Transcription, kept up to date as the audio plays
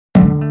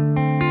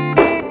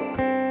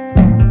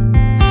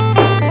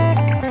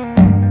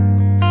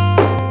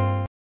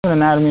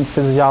Anatomy and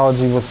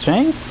Physiology with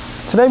James.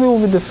 Today we will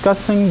be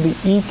discussing the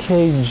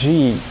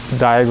EKG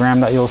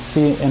diagram that you'll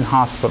see in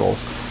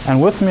hospitals.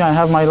 And with me I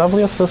have my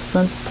lovely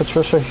assistant,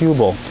 Patricia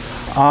Hubel.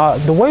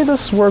 The way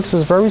this works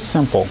is very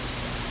simple.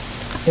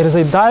 It is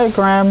a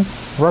diagram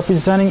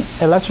representing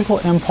electrical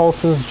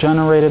impulses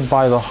generated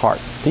by the heart.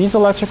 These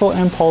electrical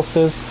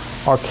impulses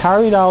are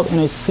carried out in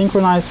a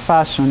synchronized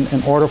fashion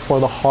in order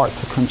for the heart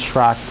to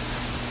contract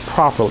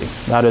properly.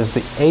 That is, the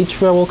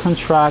atria will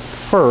contract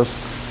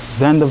first,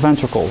 then the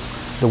ventricles.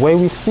 The way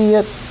we see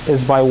it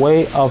is by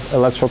way of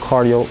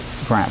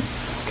electrocardiogram.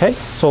 Okay,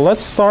 so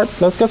let's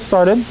get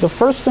started. The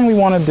first thing we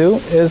want to do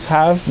is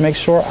make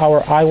sure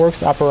our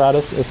iWorks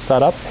apparatus is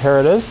set up. Here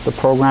it is, the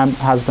program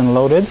has been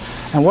loaded.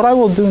 And what I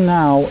will do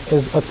now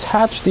is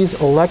attach these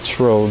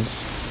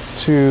electrodes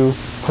to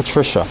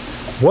Patricia.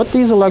 What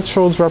these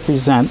electrodes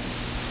represent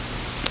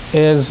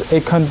is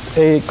a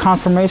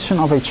conformation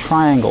of a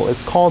triangle.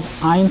 It's called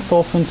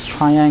Einthoven's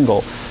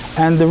triangle.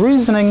 And the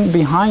reasoning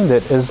behind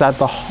it is that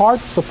the heart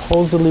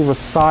supposedly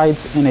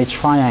resides in a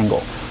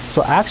triangle.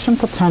 So action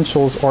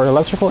potentials or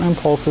electrical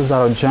impulses that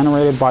are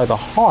generated by the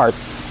heart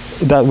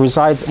that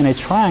resides in a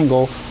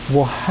triangle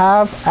will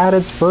have at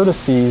its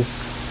vertices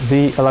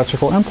the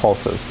electrical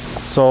impulses.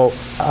 So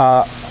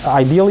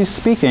ideally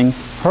speaking,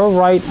 her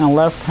right and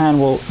left hand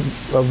will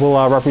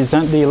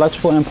represent the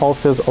electrical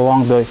impulses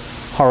along the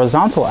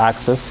horizontal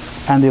axis,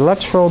 and the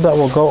electrode that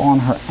will go on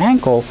her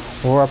ankle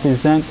will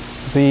represent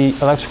the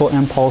electrical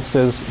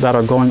impulses that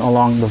are going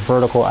along the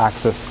vertical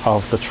axis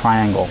of the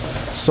triangle.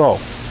 So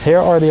here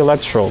are the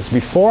electrodes.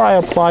 Before I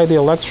apply the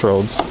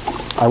electrodes,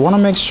 I want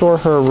to make sure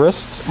her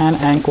wrists and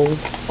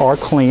ankles are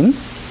clean.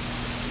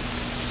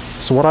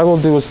 So what I will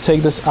do is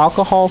take this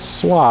alcohol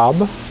swab,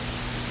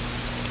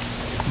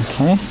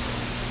 okay,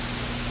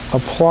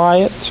 apply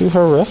it to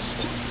her wrist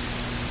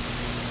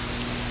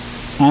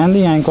and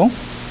the ankle,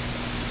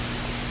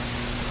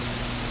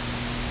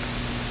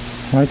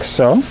 like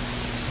so.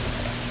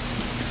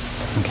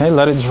 Okay,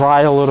 let it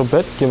dry a little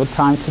bit, give it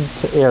time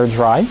to air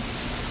dry.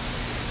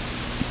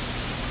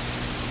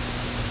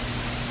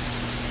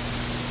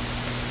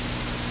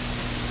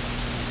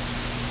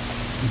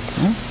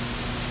 Okay,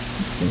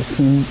 they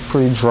seem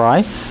pretty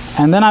dry.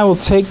 And then I will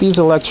take these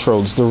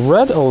electrodes. The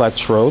red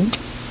electrode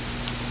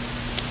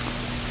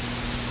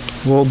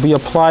will be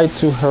applied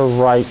to her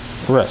right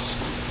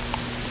wrist,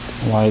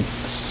 like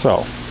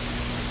so.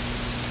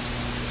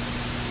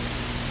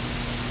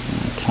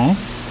 Okay.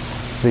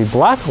 The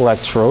black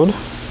electrode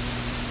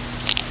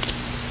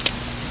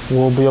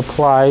will be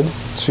applied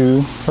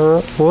to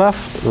her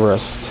left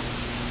wrist,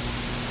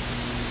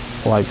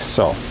 like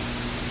so.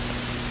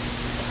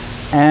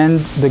 And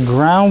the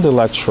ground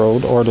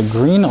electrode, or the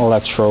green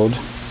electrode,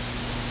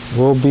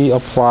 will be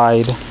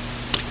applied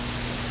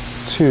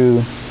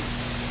to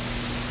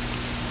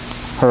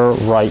her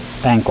right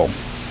ankle,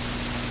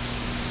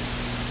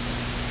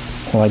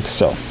 like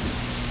so.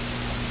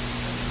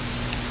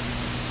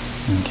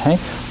 Okay,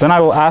 then I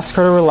will ask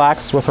her to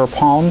relax with her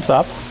palms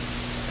up.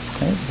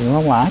 Okay,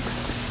 relax.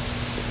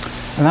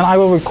 And then I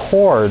will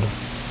record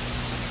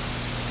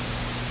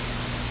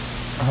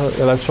her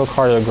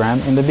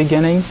electrocardiogram. In the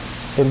beginning,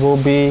 it will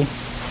be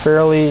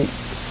fairly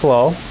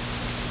slow.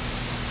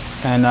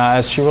 And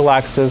as she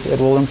relaxes, it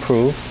will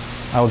improve.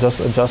 I will just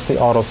adjust the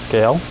auto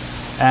scale.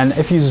 And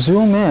if you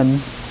zoom in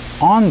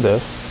on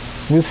this,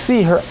 you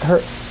see her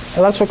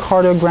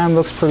electrocardiogram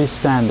looks pretty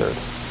standard.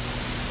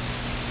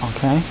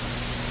 Okay?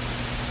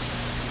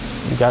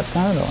 You got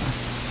that? Or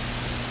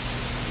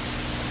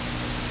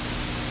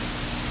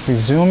if we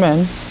zoom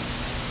in,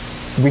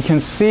 we can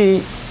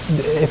see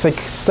it's a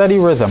steady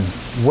rhythm,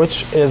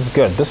 which is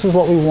good. This is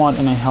what we want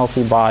in a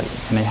healthy body,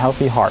 in a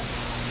healthy heart.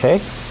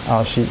 Okay?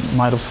 She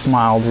might have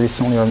smiled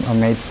recently or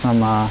made some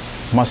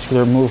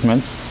muscular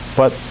movements,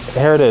 but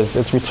here it is.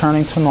 It's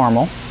returning to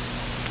normal.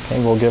 Okay,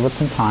 we'll give it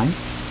some time.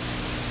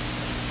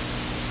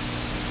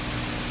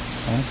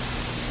 Okay.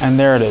 And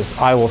there it is.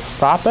 I will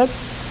stop it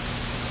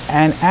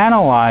and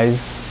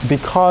analyze,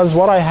 because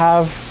what I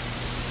have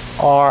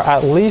are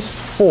at least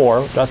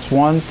 4, that's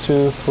 1,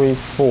 2, 3,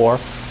 4,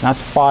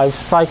 that's 5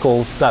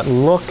 cycles that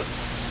look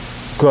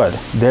good.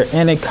 They're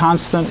in a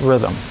constant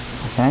rhythm,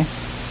 okay?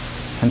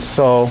 And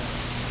so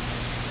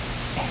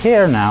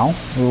here now,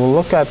 we will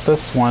look at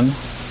this one.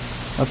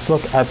 Let's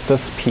look at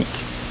this peak,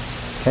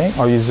 okay?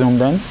 Are you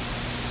zoomed in?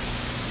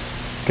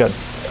 Good.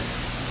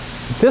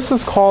 This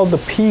is called the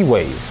P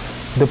wave.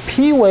 The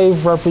P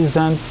wave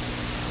represents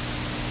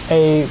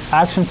a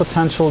action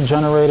potential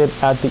generated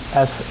at the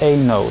SA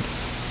node,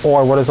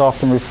 or what is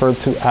often referred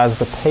to as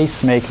the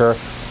pacemaker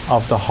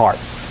of the heart.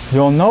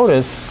 You'll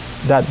notice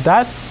that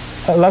that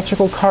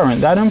electrical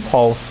current, that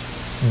impulse,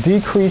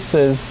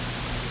 decreases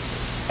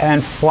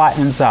and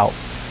flattens out.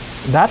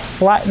 That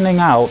flattening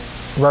out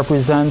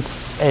represents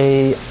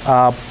a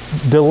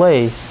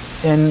delay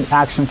in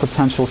action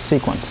potential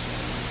sequence.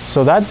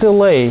 So that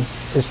delay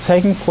is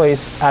taking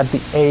place at the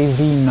AV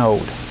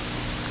node,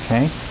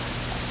 okay?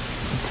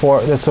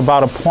 It's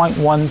about a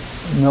 0.1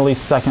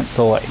 millisecond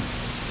delay.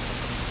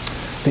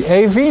 The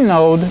AV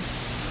node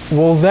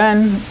will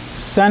then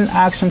send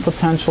action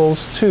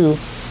potentials to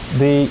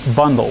the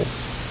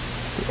bundles,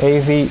 the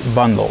AV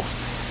bundles.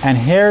 And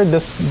here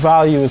this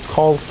value is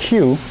called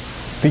Q,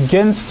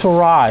 begins to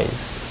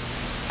rise.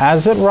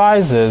 As it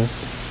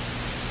rises,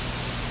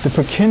 the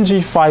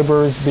Purkinje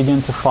fibers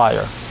begin to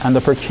fire. And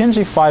the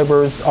Purkinje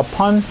fibers,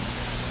 upon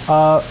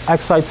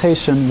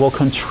excitation, will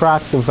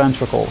contract the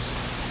ventricles.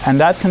 And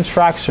that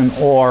contraction,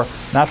 or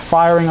that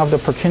firing of the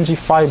Purkinje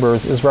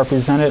fibers, is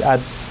represented at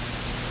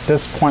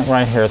this point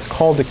right here. It's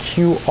called the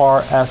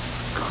QRS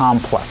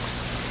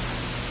complex.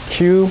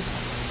 QRS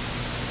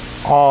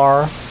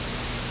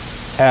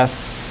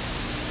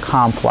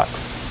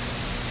complex.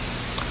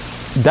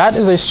 That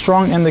is a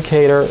strong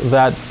indicator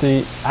that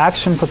the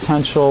action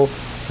potential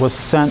was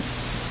sent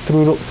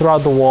throughout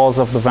the walls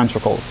of the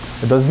ventricles.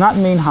 It does not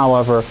mean,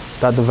 however,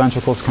 that the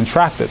ventricles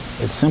contracted.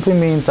 It simply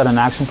means that an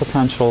action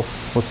potential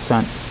was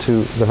sent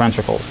to the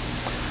ventricles.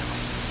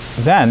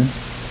 Then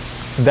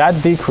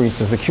that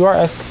decreases. The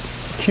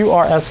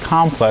QRS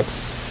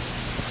complex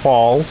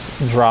falls,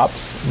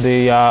 drops,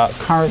 the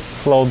current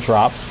flow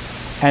drops,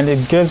 and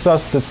it gives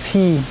us the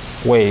T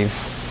wave.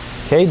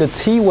 Okay, the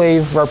T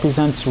wave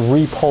represents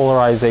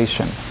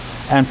repolarization.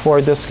 And for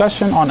a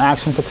discussion on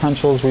action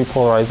potentials,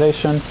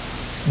 repolarization,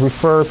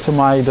 refer to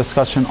my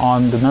discussion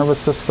on the nervous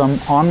system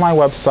on my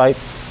website.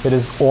 It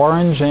is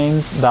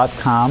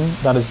orinjames.com.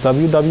 That is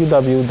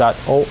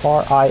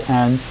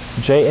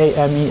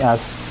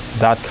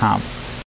www.orinjames.com.